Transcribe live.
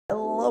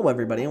Hello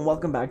everybody and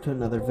welcome back to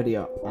another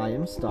video. I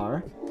am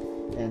Star,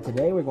 and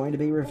today we're going to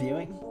be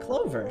reviewing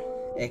Clover,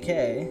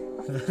 aka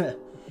the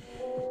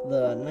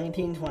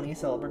 1920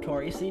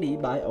 celebratory CD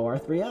by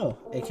OR30,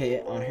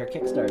 aka on her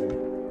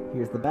Kickstarter.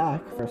 Here's the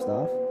back, first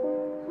off.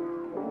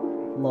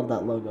 Love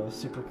that logo,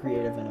 super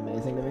creative and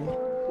amazing to me.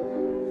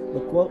 The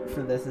quote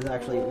for this is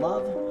actually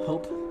love,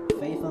 hope,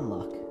 faith, and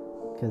luck,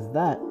 because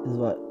that is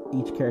what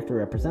each character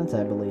represents,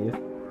 I believe.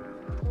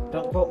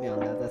 Don't quote me on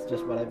that, that's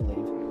just what I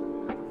believe.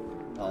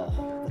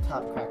 Oh, the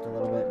top cracked a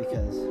little bit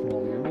because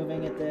while we were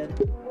moving it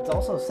did. It's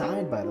also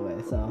signed, by the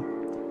way, so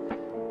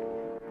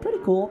pretty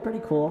cool, pretty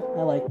cool.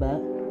 I like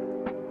that.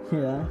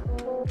 Yeah,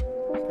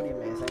 it's pretty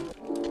amazing.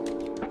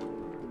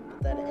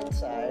 But then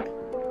inside,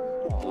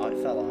 oh,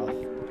 it fell off.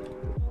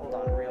 Hold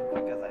on real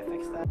quick as I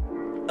fix that.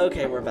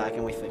 Okay, we're back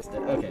and we fixed it.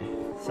 Okay,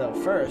 so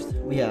first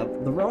we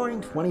have the Roaring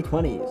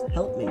 2020s.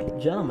 Help me,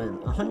 gentlemen,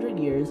 100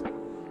 years,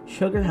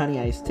 Sugar Honey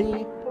Iced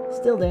Tea,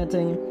 Still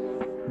Dancing,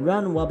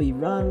 Run Wubby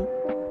Run,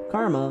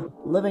 Karma,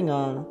 Living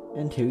On,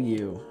 and To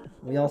You.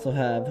 We also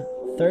have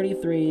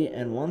 33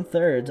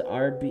 1/3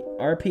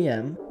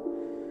 RPM,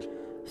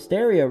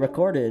 stereo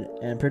recorded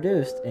and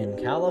produced in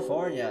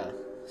California.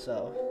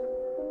 So,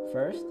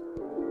 first,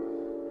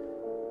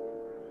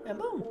 and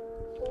boom.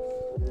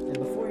 And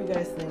before you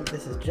guys think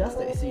this is just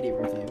a CD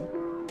review,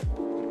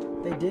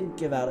 they did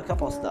give out a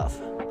couple of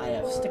stuff. I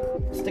have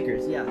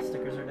stickers. Yeah,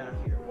 stickers are down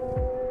here.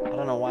 I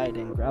don't know why I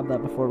didn't grab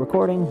that before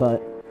recording,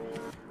 but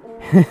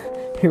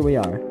here we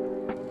are.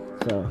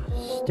 So,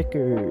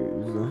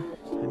 stickers.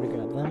 Time to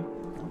grab them.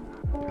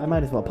 I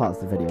might as well pause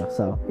the video,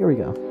 so here we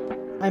go.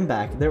 I'm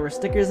back. There were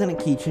stickers and a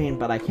keychain,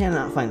 but I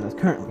cannot find those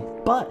currently.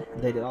 But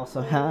they did also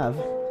have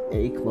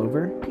a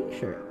Clover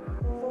t-shirt.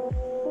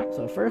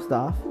 So first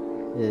off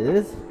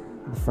is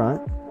the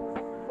front.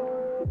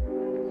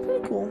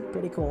 Pretty cool,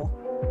 pretty cool.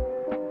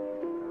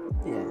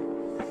 Yeah.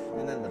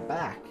 And then the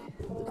back.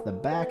 The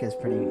back is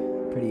pretty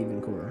even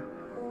cooler.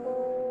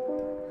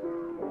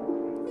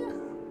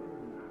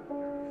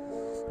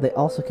 They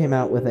also came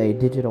out with a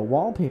digital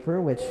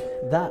wallpaper, which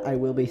that I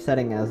will be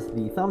setting as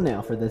the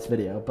thumbnail for this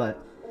video, but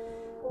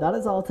that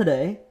is all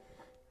today.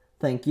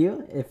 Thank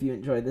you. If you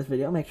enjoyed this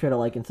video, make sure to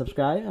like and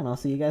subscribe, and I'll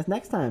see you guys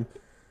next time.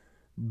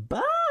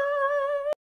 Bye!